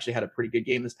 JJ Watt actually had a pretty good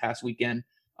game this past weekend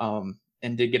and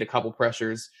did get a couple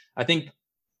pressures. I think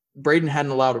Braden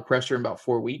hadn't allowed a pressure in about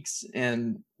 4 weeks,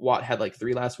 and Watt had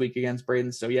 3 last week against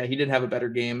Braden. So yeah, he did have a better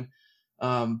game.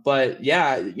 But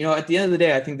yeah, at the end of the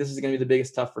day, I think this is going to be the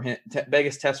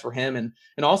biggest test for him and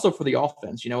also for the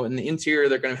offense. In the interior,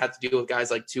 they're going to have to deal with guys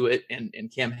like Tuitt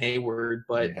and Cam Hayward,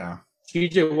 but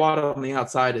TJ Watt on the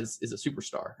outside is a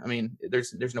superstar. I mean,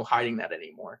 there's no hiding that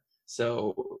anymore.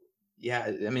 So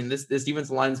yeah, I mean, this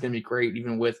defensive line is going to be great,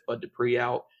 even with Bud Dupree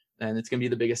out, and it's going to be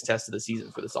the biggest test of the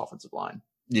season for this offensive line.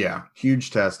 Yeah,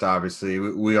 huge test, obviously.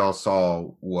 We all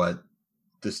saw what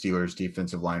the Steelers'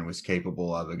 defensive line was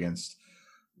capable of against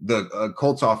the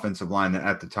Colts offensive line that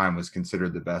at the time was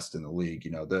considered the best in the league.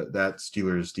 That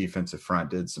Steelers defensive front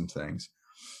did some things.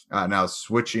 Now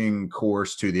switching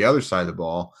course to the other side of the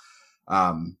ball,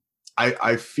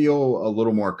 I feel a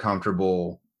little more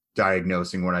comfortable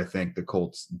diagnosing what I think the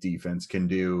Colts defense can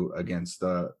do against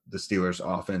the Steelers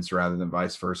offense rather than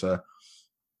vice versa.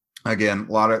 Again,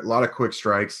 a lot of quick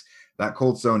strikes. That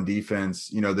Colts zone defense,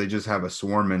 they just have a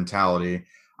swarm mentality.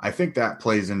 I think that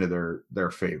plays into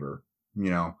their favor.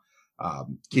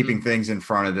 Keeping things in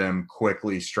front of them,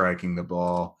 quickly striking the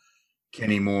ball.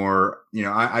 Kenny Moore,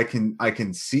 I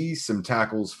can see some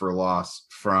tackles for loss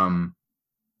from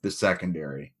the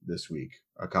secondary this week.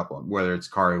 A couple, whether it's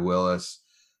Kari Willis,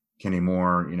 Kenny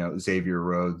Moore, Xavier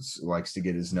Rhodes likes to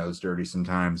get his nose dirty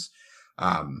sometimes.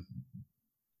 I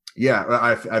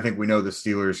think we know the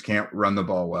Steelers can't run the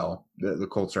ball well. The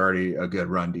Colts are already a good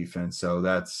run defense, so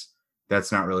that's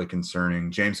not really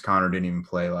concerning. James Conner didn't even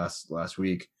play last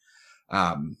week.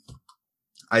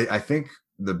 I think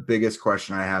the biggest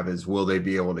question I have is, will they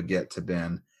be able to get to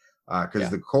Ben? Because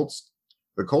the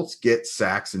Colts get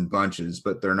sacks in bunches,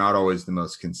 but they're not always the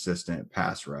most consistent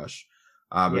pass rush.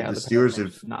 But the Steelers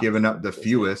have given up the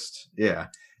fewest. Yeah,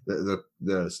 the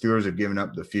Steelers have given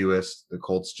up the fewest. The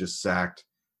Colts just sacked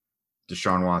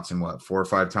Deshaun Watson 4 or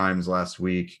 5 times last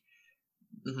week.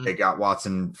 They got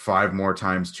Watson 5 more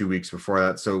times 2 weeks before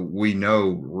that. So we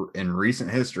know in recent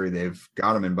history they've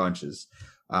got him in bunches.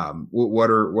 What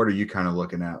are you kind of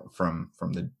looking at from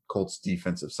the Colts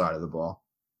defensive side of the ball?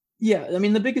 Yeah, I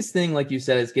mean, the biggest thing, like you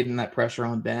said, is getting that pressure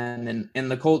on Ben,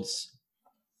 and the Colts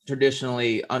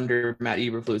traditionally under Matt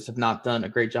Eberflus have not done a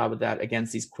great job of that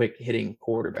against these quick hitting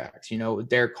quarterbacks. You know,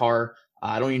 Derek Carr,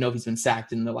 I don't even know if he's been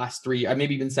sacked in the last 3. I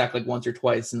maybe been sacked like once or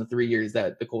twice in the 3 years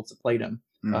that the Colts have played him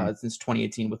since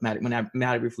 2018 with when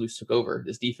Matt Eberflus took over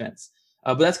this defense.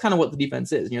 But that's kind of what the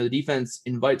defense is. You know, the defense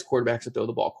invites quarterbacks to throw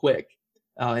the ball quick,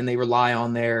 and they rely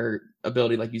on their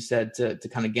ability, like you said, to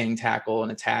kind of gang tackle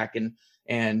and attack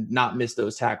and not miss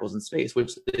those tackles in space,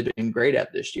 which they've been great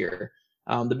at this year.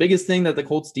 The biggest thing that the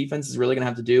Colts defense is really going to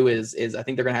have to do is I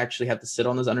think they're going to actually have to sit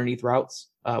on those underneath routes.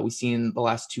 We've seen the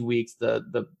last 2 weeks,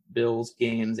 the Bills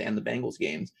games and the Bengals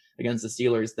games against the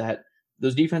Steelers, that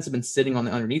those defense have been sitting on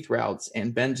the underneath routes,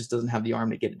 and Ben just doesn't have the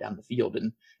arm to get it down the field.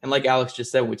 And like Alex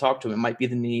just said, when we talked to him, it might be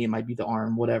the knee, it might be the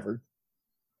arm, whatever.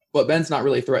 But Ben's not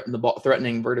really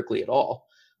threatening vertically at all.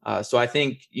 So I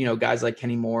think, you know, guys like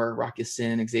Kenny Moore, Rocky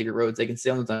Sin, Xavier Rhodes, they can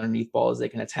stay on those underneath balls. They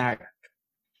can attack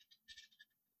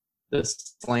the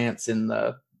slants and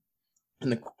the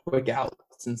quick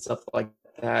outs and stuff like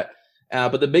that.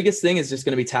 But the biggest thing is just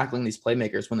going to be tackling these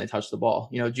playmakers when they touch the ball.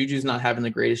 You know, Juju's not having the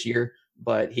greatest year,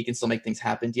 but he can still make things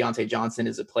happen. Deontay Johnson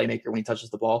is a playmaker when he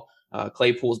touches the ball.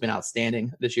 Claypool's been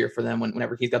outstanding this year for them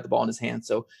whenever he's got the ball in his hand.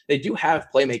 So they do have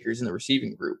playmakers in the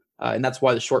receiving group. And that's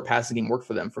why the short passing game worked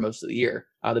for them for most of the year.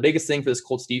 The biggest thing for this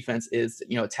Colts defense is,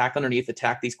 you know, attack underneath,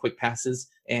 attack these quick passes,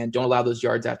 and don't allow those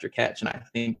yards after catch. And I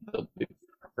think they'll be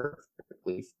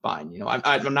perfectly fine. You know,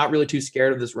 I'm not really too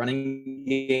scared of this running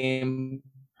game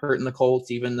hurting the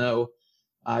Colts, even though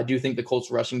I do think the Colts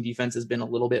rushing defense has been a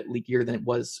little bit leakier than it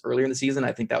was earlier in the season.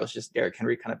 I think that was just Derrick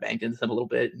Henry kind of banged into them a little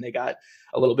bit, and they got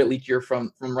a little bit leakier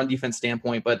from run defense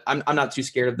standpoint. But I'm not too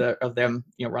scared of them,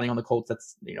 you know, running on the Colts.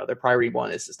 That's, you know, their priority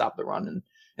one is to stop the run,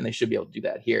 and they should be able to do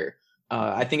that here.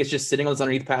 I think it's just sitting on those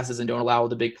underneath passes and don't allow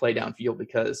the big play downfield,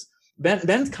 because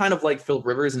Ben's kind of like Philip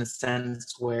Rivers in a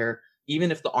sense where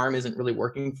even if the arm isn't really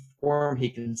working for him, he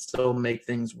can still make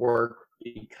things work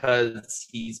because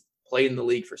he's played in the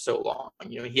league for so long.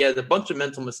 You know, he had a bunch of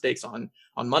mental mistakes on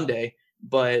Monday,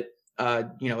 but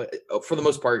you know, for the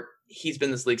most part, he's been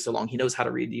in this league so long. He knows how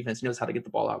to read defense. He knows how to get the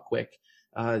ball out quick.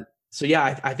 So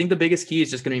yeah, I think the biggest key is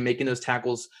just going to be making those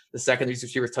tackles the second these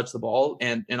receivers touch the ball,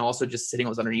 and also just sitting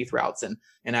on those underneath routes and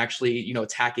actually, you know,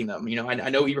 attacking them. You know, I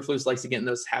know Eberflus likes to get in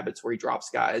those habits where he drops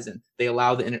guys and they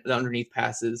allow the underneath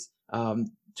passes.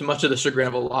 To much of the chagrin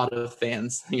of a lot of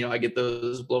fans, you know, I get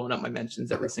those blowing up my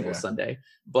mentions every single Sunday.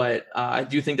 But I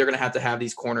do think they're going to have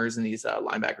these corners and these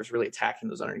linebackers really attacking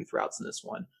those underneath routes in this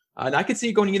one. And I could see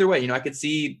it going either way. You know, I could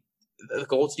see the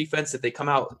Colts defense, if they come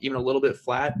out even a little bit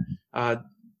flat,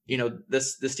 you know, the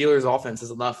Steelers offense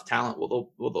has enough talent.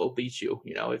 They'll beat you,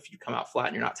 you know, if you come out flat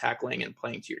and you're not tackling and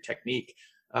playing to your technique.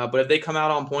 But if they come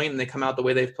out on point and they come out the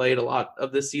way they've played a lot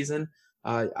of this season,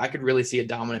 I could really see a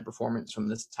dominant performance from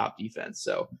this top defense.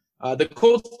 So the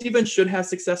Colts defense should have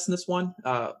success in this one.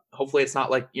 Hopefully it's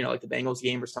not like, you know, like the Bengals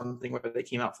game or something where they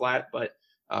came out flat. But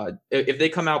if they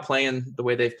come out playing the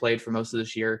way they've played for most of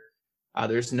this year,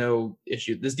 there's no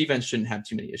issue. This defense shouldn't have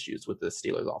too many issues with the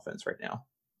Steelers offense right now.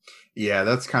 Yeah,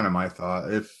 that's kind of my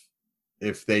thought.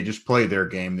 If they just play their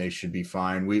game, they should be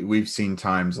fine. We've seen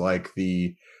times like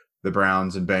the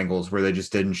Browns and Bengals where they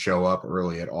just didn't show up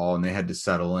early at all, and they had to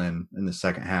settle in the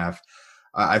second half.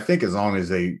 I think as long as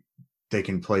they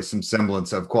can play some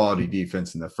semblance of quality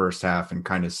defense in the first half and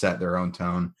kind of set their own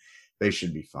tone, they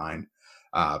should be fine.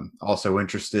 Also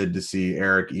interested to see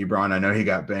Eric Ebron. I know he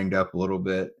got banged up a little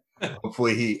bit.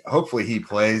 Hopefully he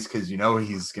plays, because you know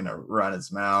he's gonna run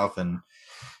his mouth and,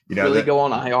 you know, really go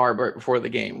on IR before the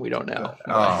game. We don't know.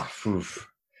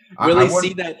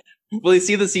 Will he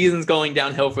see the season's going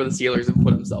downhill for the Steelers and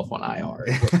put himself on IR?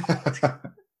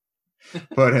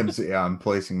 I'm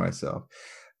placing myself.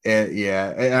 And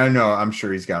I know, I'm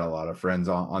sure he's got a lot of friends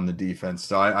on the defense.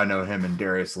 So I know him and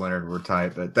Darius Leonard were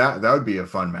tight, but that would be a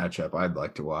fun matchup I'd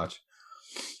like to watch.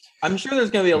 I'm sure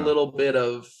there's going to be a little bit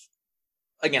of,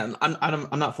 again,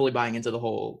 I'm not fully buying into the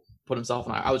whole put himself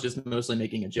on IR. I was just mostly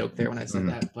making a joke there when I said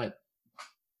that, but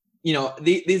you know,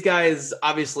 these guys,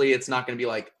 obviously it's not going to be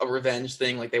like a revenge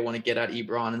thing, like they want to get at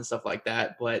Ebron and stuff like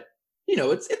that. But, you know,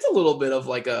 it's a little bit of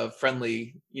like a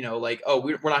friendly, you know, like, oh,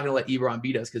 we're not going to let Ebron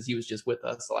beat us because he was just with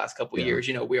us the last couple of years.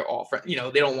 You know, we're all friends. You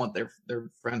know, they don't want their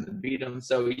friend to beat them.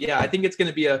 So, yeah, I think it's going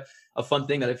to be a fun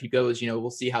thing that if he goes, you know, we'll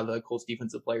see how the Colts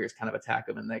defensive players kind of attack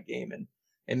him in that game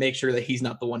and make sure that he's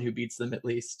not the one who beats them at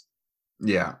least.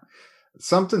 Yeah.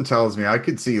 Something tells me I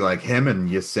could see like him and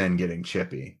Yasin getting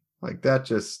chippy. Like that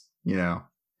just, you know.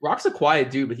 Rock's a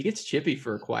quiet dude, but he gets chippy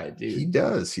for a quiet dude. He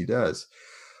does.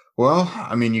 Well,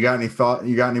 I mean, you got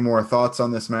any more thoughts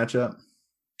on this matchup?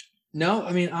 No,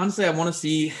 I mean, honestly,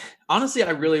 I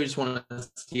really just want to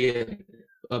see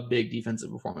a big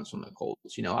defensive performance from the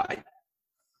Colts.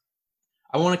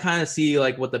 I want to kind of see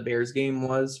like what the Bears game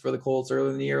was for the Colts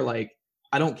early in the year. Like,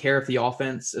 I don't care if the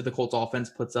Colts offense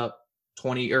puts up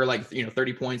 20 or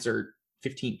 30 points or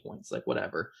 15 points, like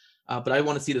whatever. But I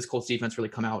want to see this Colts defense really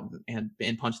come out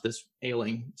and punch this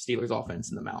ailing Steelers offense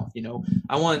in the mouth.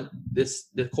 I want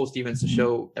the Colts defense to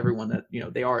show everyone that,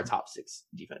 they are a top 6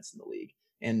 defense in the league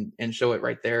and show it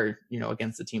right there,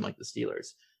 against a team like the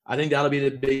Steelers. I think that'll be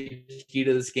the big key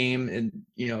to this game. And,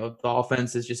 if the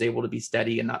offense is just able to be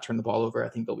steady and not turn the ball over, I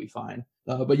think they'll be fine.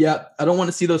 But yeah, I don't want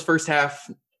to see those first half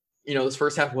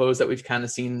woes that we've kind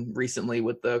of seen recently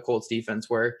with the Colts defense,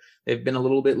 where they've been a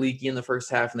little bit leaky in the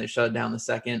first half and they shut down the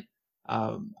second.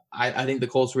 I think the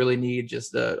Colts really need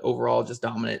just the overall just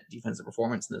dominant defensive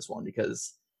performance in this one,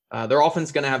 because their offense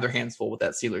is going to have their hands full with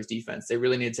that Steelers defense. They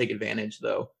really need to take advantage,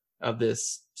 though, of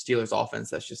this Steelers offense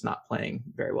that's just not playing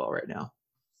very well right now.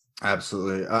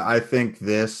 Absolutely. I think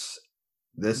this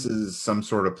is some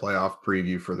sort of playoff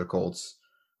preview for the Colts.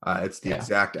 It's the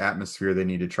exact atmosphere they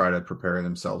need to try to prepare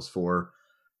themselves for.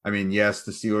 I mean, yes,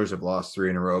 the Steelers have lost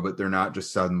 3 in a row, but they're not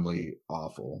just suddenly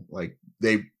awful. Like,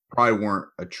 they probably weren't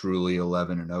a truly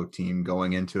 11-0 team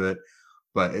going into it,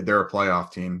 but they're a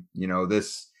playoff team.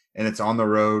 And it's on the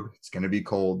road. It's going to be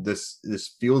cold. This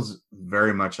feels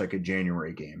very much like a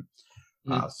January game.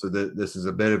 So this is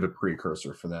a bit of a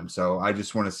precursor for them. So I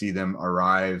just want to see them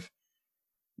arrive.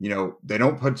 They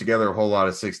don't put together a whole lot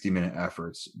of 60-minute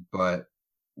efforts, but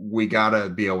we got to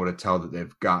be able to tell that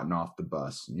they've gotten off the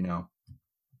bus,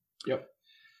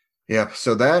 Yep.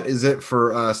 So that is it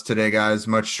for us today, guys.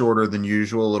 Much shorter than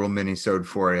usual, a little mini-sode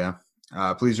for you.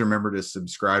 Please remember to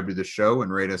subscribe to the show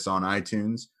and rate us on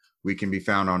iTunes. We can be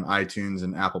found on iTunes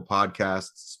and Apple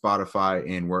Podcasts, Spotify,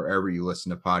 and wherever you listen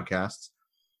to podcasts.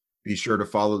 Be sure to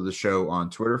follow the show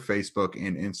on Twitter, Facebook,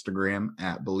 and Instagram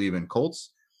at Believe in Colts,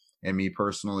 and me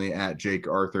personally at Jake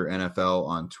Arthur NFL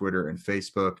on Twitter and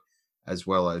Facebook, as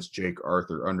well as Jake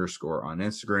Arthur _ on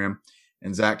Instagram.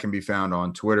 And Zach can be found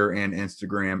on Twitter and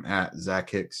Instagram at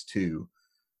ZachHicks2.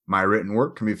 My written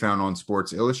work can be found on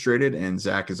Sports Illustrated, and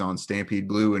Zach is on Stampede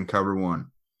Blue and Cover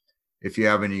One. If you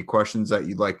have any questions that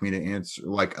you'd like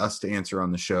us to answer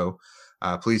on the show,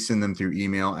 please send them through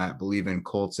email at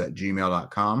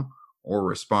believeincolts@gmail.com or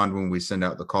respond when we send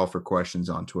out the call for questions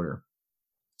on Twitter.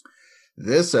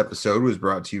 This episode was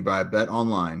brought to you by Bet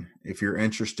Online. If you're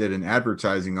interested in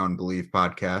advertising on Believe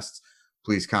podcasts,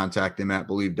 please contact them at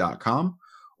believe.com.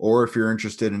 Or if you're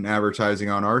interested in advertising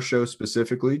on our show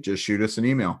specifically, just shoot us an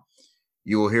email.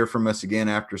 You will hear from us again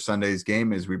after Sunday's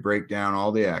game as we break down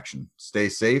all the action. Stay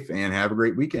safe and have a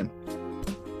great weekend.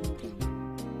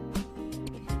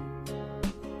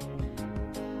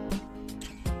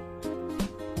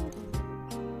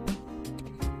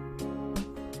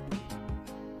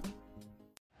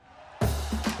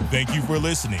 Thank you for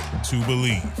listening to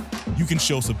Believe. You can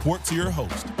show support to your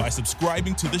host by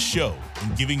subscribing to the show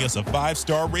and giving us a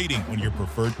 5-star rating on your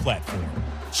preferred platform.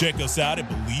 Check us out at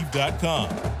Believe.com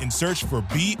and search for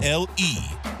BLEAV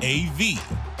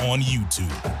on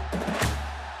YouTube.